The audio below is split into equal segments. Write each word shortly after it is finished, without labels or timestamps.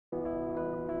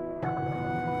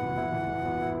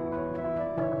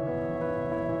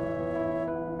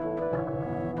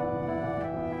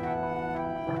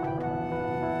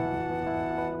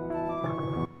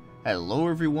Hello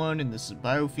everyone, and this is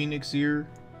BioPhoenix here,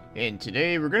 and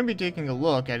today we're going to be taking a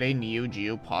look at a Neo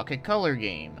Geo Pocket Color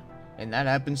game, and that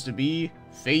happens to be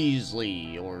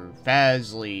Faselei, or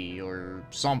Faselei, or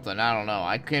something, I don't know.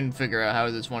 I couldn't figure out how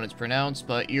this one is pronounced,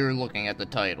 but you're looking at the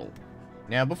title.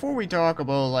 Now, before we talk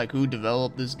about like who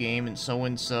developed this game and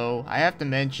so, I have to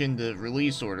mention the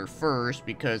release order first,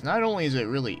 because not only is it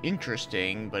really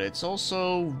interesting, but it's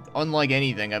also unlike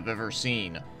anything I've ever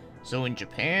seen. So in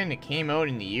Japan, it came out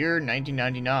in the year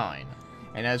 1999,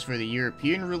 and as for the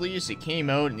European release, it came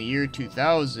out in the year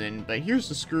 2000, but here's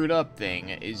the screwed up thing,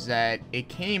 is that it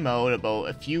came out about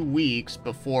a few weeks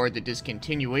before the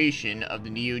discontinuation of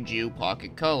the Neo Geo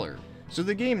Pocket Color. So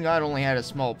the game not only had a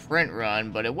small print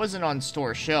run, but it wasn't on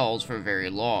store shelves for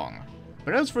very long.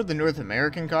 But as for the North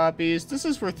American copies, this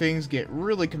is where things get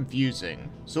really confusing.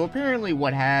 So apparently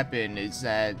what happened is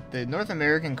that the North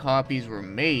American copies were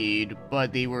made,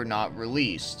 but they were not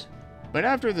released. But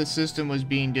after the system was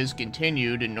being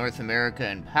discontinued in North America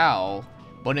and PAL,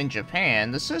 but in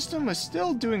Japan, the system was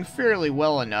still doing fairly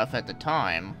well enough at the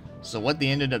time. So what they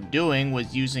ended up doing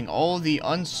was using all the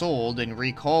unsold and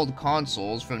recalled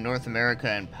consoles from North America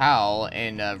and PAL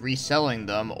and reselling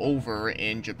them over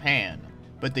in Japan.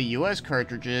 But the US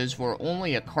cartridges were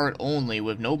only a cart only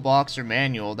with no box or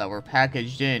manual that were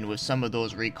packaged in with some of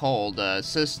those recalled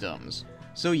systems.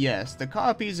 So yes, the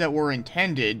copies that were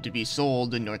intended to be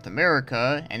sold in North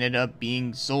America ended up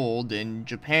being sold in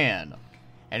Japan.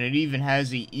 And it even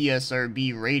has the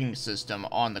ESRB rating system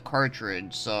on the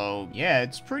cartridge, so yeah,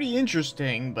 it's pretty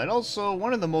interesting, but also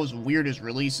one of the most weirdest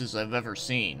releases I've ever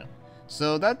seen.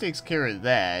 So that takes care of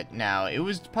that. Now, it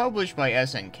was published by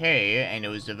SNK, and it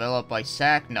was developed by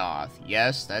Saknoth.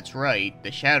 Yes, that's right,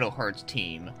 the Shadow Hearts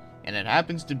team. And it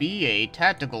happens to be a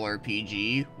tactical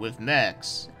RPG with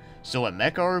mechs. So a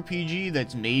mecha RPG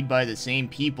that's made by the same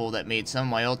people that made some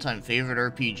of my all-time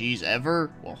favorite RPGs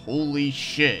ever? Well, holy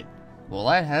shit. Well,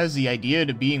 that has the idea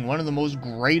to being one of the most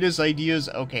greatest ideas.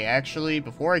 Okay, actually,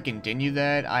 before I continue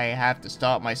that, I have to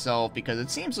stop myself because it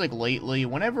seems like lately,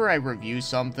 whenever I review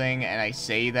something and I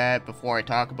say that before I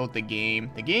talk about the game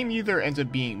either ends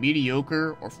up being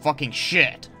mediocre or fucking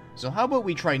shit. So how about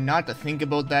we try not to think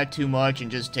about that too much and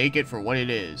just take it for what it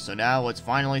is. So now let's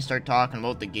finally start talking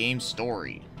about the game's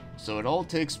story. So it all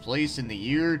takes place in the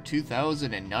year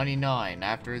 2099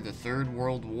 after the Third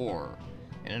World War.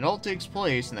 And it all takes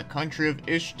place in the country of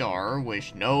Ishtar,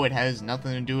 which, no, it has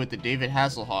nothing to do with the David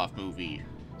Hasselhoff movie.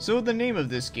 So the name of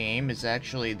this game is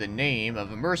actually the name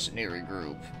of a mercenary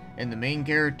group, and the main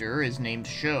character is named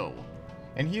Sho.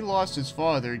 And he lost his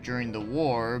father during the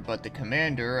war, but the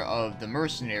commander of the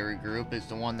mercenary group is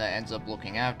the one that ends up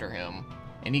looking after him.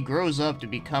 And he grows up to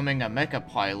becoming a mecha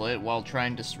pilot while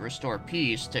trying to restore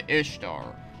peace to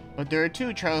Ishtar. But there are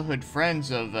two childhood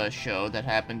friends of Sho that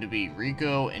happen to be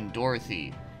Rico and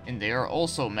Dorothy, and they are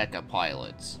also mecha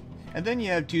pilots. And then you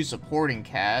have two supporting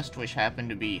cast, which happen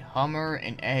to be Hummer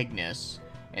and Agnes,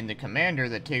 and the commander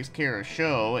that takes care of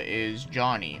Sho is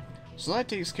Johnny. So that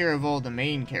takes care of all the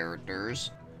main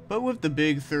characters. But with the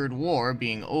big Third War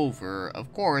being over,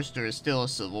 of course there is still a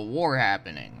civil war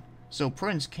happening. So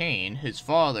Prince Cain, his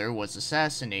father, was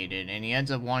assassinated, and he ends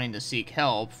up wanting to seek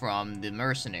help from the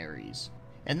mercenaries.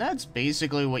 And that's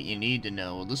basically what you need to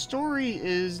know. The story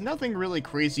is nothing really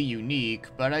crazy unique,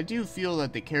 but I do feel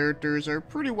that the characters are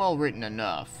pretty well written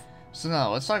enough. So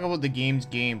now, let's talk about the game's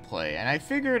gameplay, and I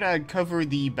figured I'd cover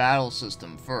the battle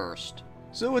system first.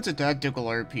 So it's a tactical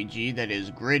RPG that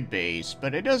is grid-based,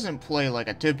 but it doesn't play like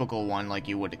a typical one like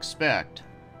you would expect.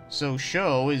 So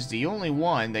Sho is the only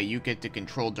one that you get to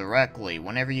control directly.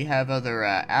 Whenever you have other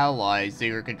allies, they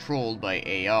are controlled by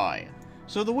AI.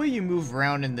 So the way you move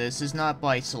around in this is not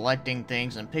by selecting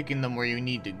things and picking them where you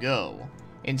need to go.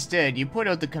 Instead, you put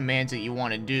out the commands that you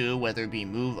want to do, whether it be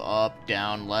move up,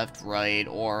 down, left, right,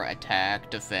 or attack,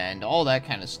 defend, all that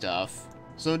kind of stuff.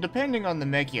 So depending on the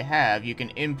mech you have, you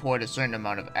can input a certain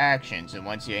amount of actions, and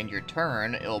once you end your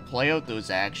turn, it'll play out those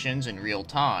actions in real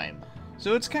time.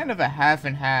 So it's kind of a half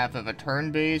and half of a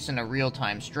turn-based and a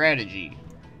real-time strategy.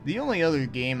 The only other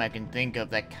game I can think of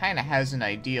that kinda has an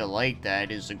idea like that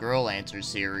is the Girl Answer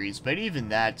series, but even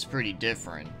that's pretty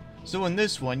different. So in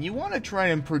this one, you want to try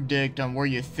and predict on where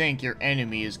you think your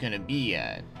enemy is gonna be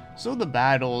at. So the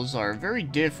battles are very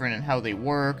different in how they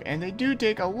work, and they do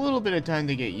take a little bit of time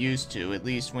to get used to, at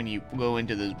least when you go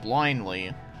into this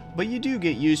blindly, but you do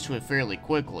get used to it fairly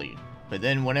quickly. But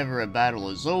then whenever a battle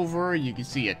is over, you can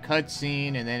see a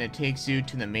cutscene, and then it takes you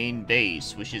to the main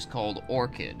base, which is called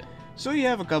Orchid. So you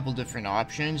have a couple different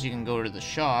options. You can go to the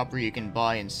shop where you can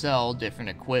buy and sell different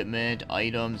equipment,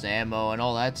 items, ammo, and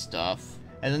all that stuff.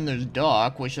 And then there's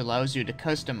Dock, which allows you to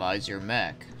customize your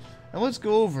mech. And let's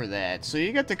go over that. So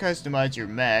you get to customize your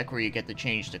mech, where you get to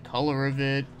change the color of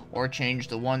it, or change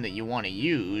the one that you want to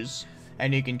use.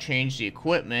 And you can change the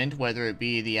equipment, whether it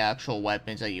be the actual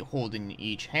weapons that you hold in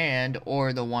each hand,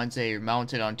 or the ones that are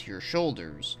mounted onto your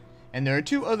shoulders. And there are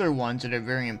two other ones that are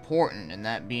very important, and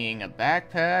that being a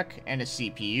backpack and a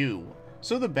CPU.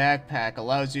 So the backpack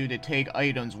allows you to take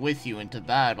items with you into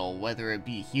battle, whether it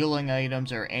be healing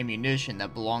items or ammunition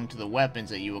that belong to the weapons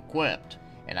that you equipped.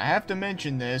 And I have to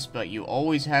mention this, but you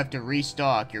always have to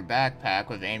restock your backpack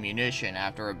with ammunition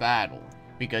after a battle.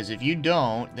 Because if you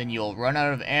don't, then you'll run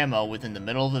out of ammo within the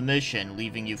middle of a mission,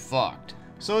 leaving you fucked.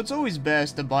 So it's always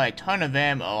best to buy a ton of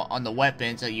ammo on the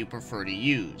weapons that you prefer to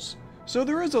use. So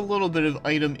there is a little bit of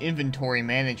item inventory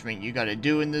management you gotta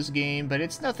do in this game, but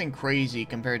it's nothing crazy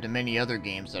compared to many other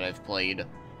games that I've played.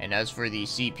 And as for the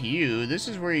CPU, this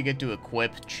is where you get to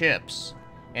equip chips.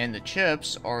 And the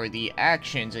chips are the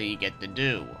actions that you get to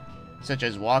do, such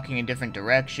as walking in different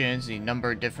directions, the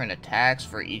number of different attacks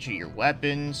for each of your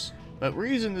weapons. But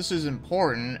reason this is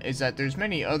important is that there's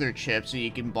many other chips that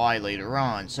you can buy later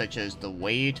on, such as the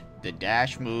weight, the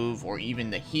dash move, or even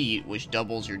the heat, which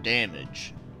doubles your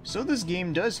damage. So this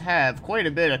game does have quite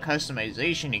a bit of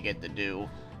customization you get to do,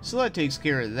 so that takes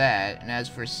care of that. And as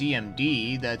for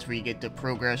CMD, that's where you get to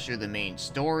progress through the main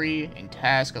story, and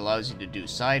task allows you to do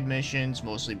side missions,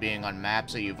 mostly being on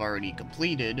maps that you've already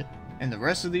completed. And the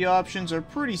rest of the options are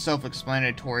pretty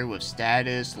self-explanatory, with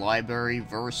status, library,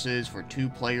 versus for 2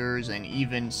 players, and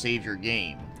even save your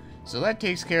game. So that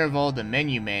takes care of all the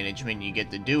menu management you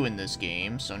get to do in this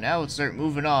game, so now let's start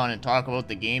moving on and talk about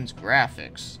the game's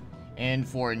graphics. And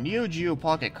for Neo Geo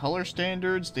Pocket color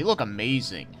standards, they look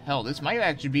amazing. Hell, this might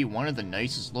actually be one of the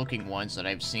nicest looking ones that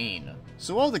I've seen.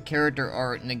 So all the character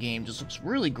art in the game just looks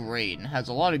really great and has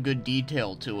a lot of good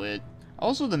detail to it.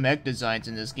 Also, the mech designs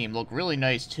in this game look really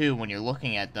nice too when you're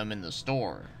looking at them in the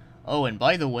store. Oh, and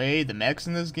by the way, the mechs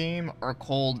in this game are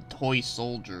called Toy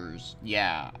Soldiers.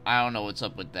 Yeah, I don't know what's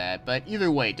up with that, but either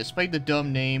way, despite the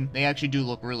dumb name, they actually do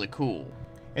look really cool.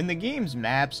 And the game's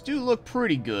maps do look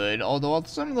pretty good, although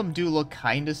some of them do look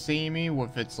kinda samey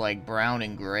with its like brown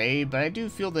and gray, but I do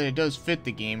feel that it does fit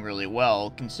the game really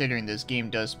well, considering this game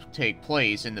does take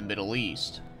place in the Middle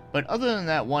East. But other than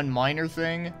that one minor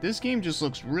thing, this game just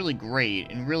looks really great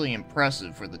and really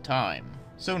impressive for the time.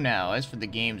 So now, as for the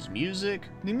game's music,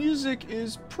 the music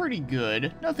is pretty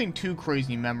good, nothing too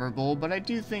crazy memorable, but I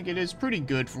do think it is pretty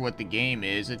good for what the game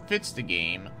is, it fits the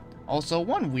game. Also,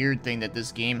 one weird thing that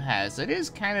this game has that is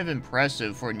kind of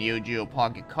impressive for Neo Geo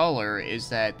Pocket Color is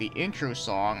that the intro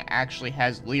song actually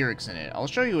has lyrics in it. I'll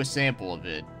show you a sample of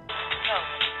it.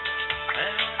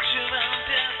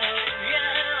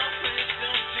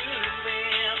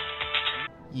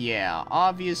 Yeah,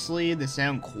 obviously the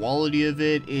sound quality of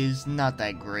it is not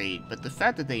that great, but the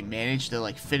fact that they managed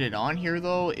to fit it on here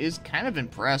though is kind of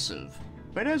impressive.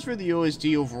 But as for the OST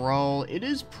overall, it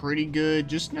is pretty good,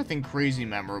 just nothing crazy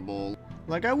memorable.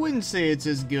 Like, I wouldn't say it's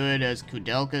as good as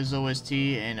Kudelka's OST,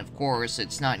 and of course,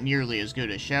 it's not nearly as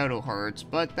good as Shadow Heart's,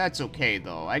 but that's okay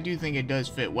though. I do think it does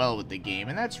fit well with the game,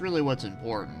 and that's really what's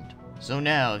important. So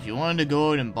now, if you wanted to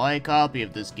go out and buy a copy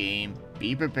of this game,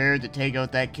 be prepared to take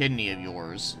out that kidney of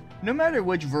yours. No matter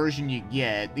which version you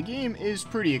get, the game is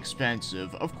pretty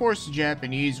expensive. Of course, the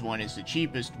Japanese one is the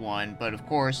cheapest one, but of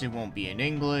course it won't be in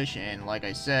English, and like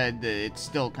I said, it's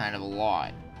still kind of a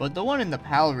lot. But the one in the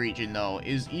PAL region, though,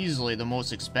 is easily the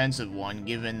most expensive one,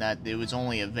 given that it was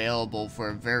only available for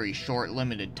a very short,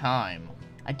 limited time.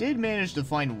 I did manage to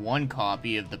find one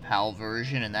copy of the PAL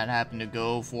version, and that happened to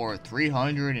go for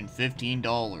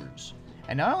 $315.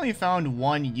 And I only found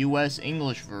one US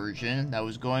English version that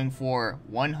was going for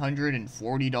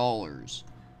 $140.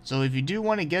 So if you do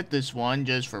want to get this one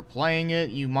just for playing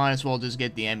it, you might as well just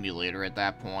get the emulator at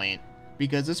that point.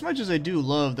 Because as much as I do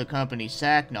love the company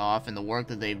Saknoff and the work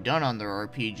that they've done on their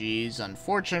RPGs,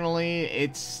 unfortunately,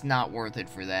 it's not worth it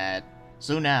for that.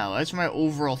 So now, as for my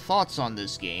overall thoughts on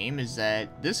this game, is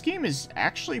that this game is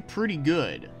actually pretty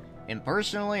good. And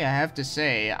personally, I have to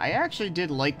say, I actually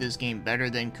did like this game better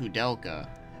than Kudelka,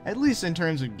 at least in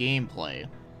terms of gameplay.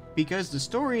 Because the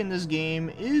story in this game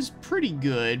is pretty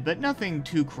good, but nothing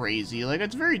too crazy. Like,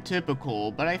 it's very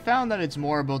typical, but I found that it's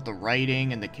more about the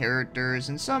writing and the characters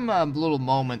and some little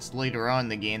moments later on in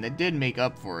the game that did make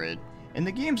up for it. And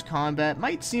the game's combat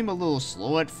might seem a little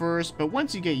slow at first, but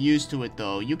once you get used to it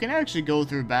though, you can actually go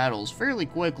through battles fairly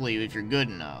quickly if you're good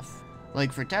enough.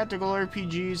 Like, for tactical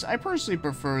RPGs, I personally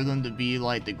prefer them to be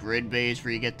like the grid-based,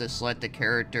 where you get to select a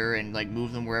character and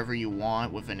move them wherever you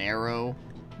want with an arrow.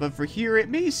 But for here, it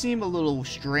may seem a little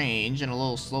strange and a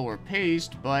little slower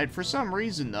paced, but for some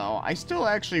reason though, I still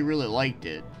actually really liked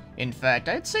it. In fact,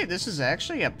 I'd say this is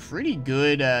actually a pretty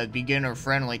good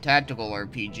beginner-friendly tactical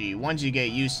RPG once you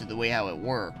get used to the way how it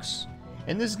works.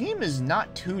 And this game is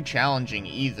not too challenging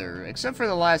either, except for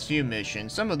the last few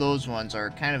missions. Some of those ones are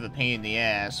kind of a pain in the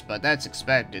ass, but that's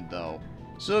expected though.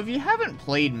 So if you haven't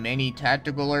played many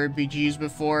tactical RPGs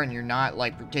before and you're not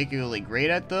like particularly great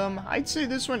at them, I'd say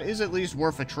this one is at least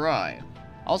worth a try.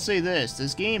 I'll say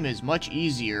this game is much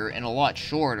easier and a lot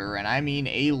shorter, and I mean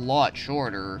a lot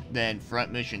shorter, than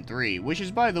Front Mission 3, which is,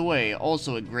 by the way,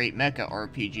 also a great mecha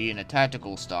RPG in a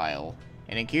tactical style.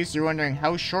 And in case you're wondering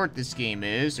how short this game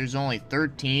is, there's only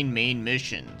 13 main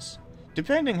missions.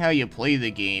 Depending how you play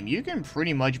the game, you can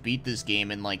pretty much beat this game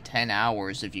in like 10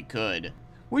 hours if you could.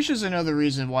 Which is another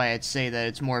reason why I'd say that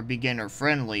it's more beginner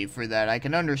friendly, for that I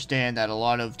can understand that a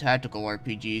lot of tactical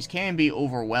RPGs can be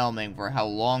overwhelming for how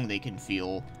long they can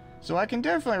feel. So I can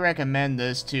definitely recommend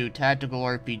this to tactical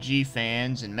RPG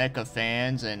fans and mecha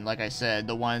fans, and like I said,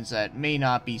 the ones that may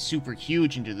not be super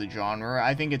huge into the genre.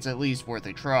 I think it's at least worth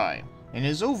a try. And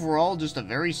is overall just a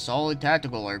very solid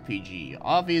tactical RPG.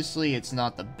 Obviously it's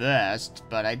not the best,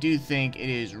 but I do think it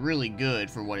is really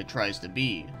good for what it tries to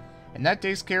be. And that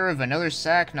takes care of another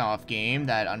Saknov game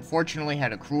that unfortunately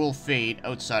had a cruel fate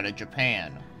outside of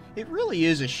Japan. It really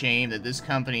is a shame that this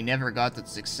company never got the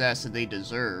success that they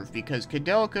deserve, because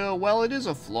Kudelka, while it is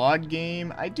a flawed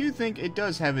game, I do think it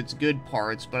does have its good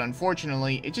parts, but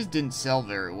unfortunately it just didn't sell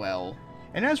very well.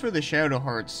 And as for the Shadow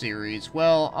Hearts series,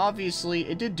 well, obviously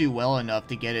it did do well enough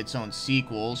to get its own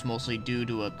sequels, mostly due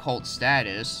to a cult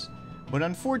status. But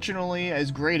unfortunately,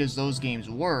 as great as those games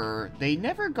were, they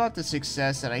never got the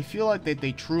success that I feel like that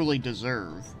they truly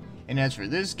deserve. And as for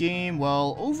this game,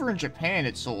 well, over in Japan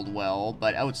it sold well,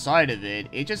 but outside of it,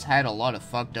 it just had a lot of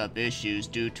fucked up issues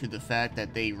due to the fact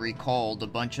that they recalled a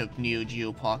bunch of Neo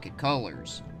Geo Pocket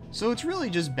Colors. So it's really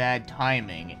just bad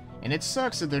timing, and it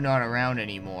sucks that they're not around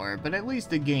anymore, but at least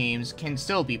the games can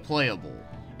still be playable.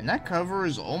 And that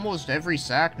covers almost every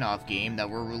Saknov game that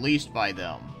were released by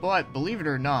them. But, believe it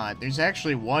or not, there's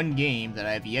actually one game that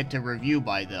I have yet to review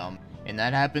by them, and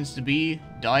that happens to be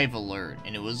Dive Alert,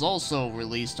 and it was also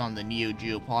released on the Neo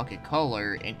Geo Pocket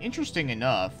Color, and interesting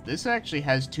enough, this actually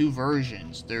has two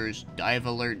versions. There's Dive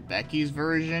Alert Becky's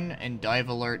version, and Dive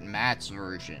Alert Matt's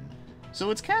version. So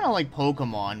it's kinda like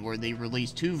Pokemon, where they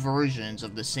release two versions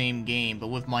of the same game, but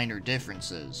with minor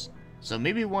differences. So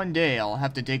maybe one day I'll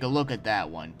have to take a look at that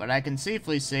one, but I can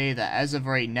safely say that as of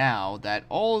right now, that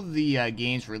all of the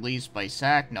games released by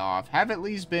Saknov have at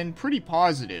least been pretty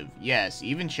positive. Yes,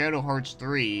 even Shadow Hearts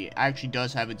 3 actually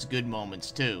does have its good moments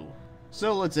too.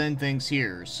 So let's end things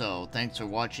here, so thanks for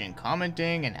watching and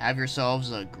commenting, and have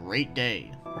yourselves a great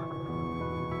day.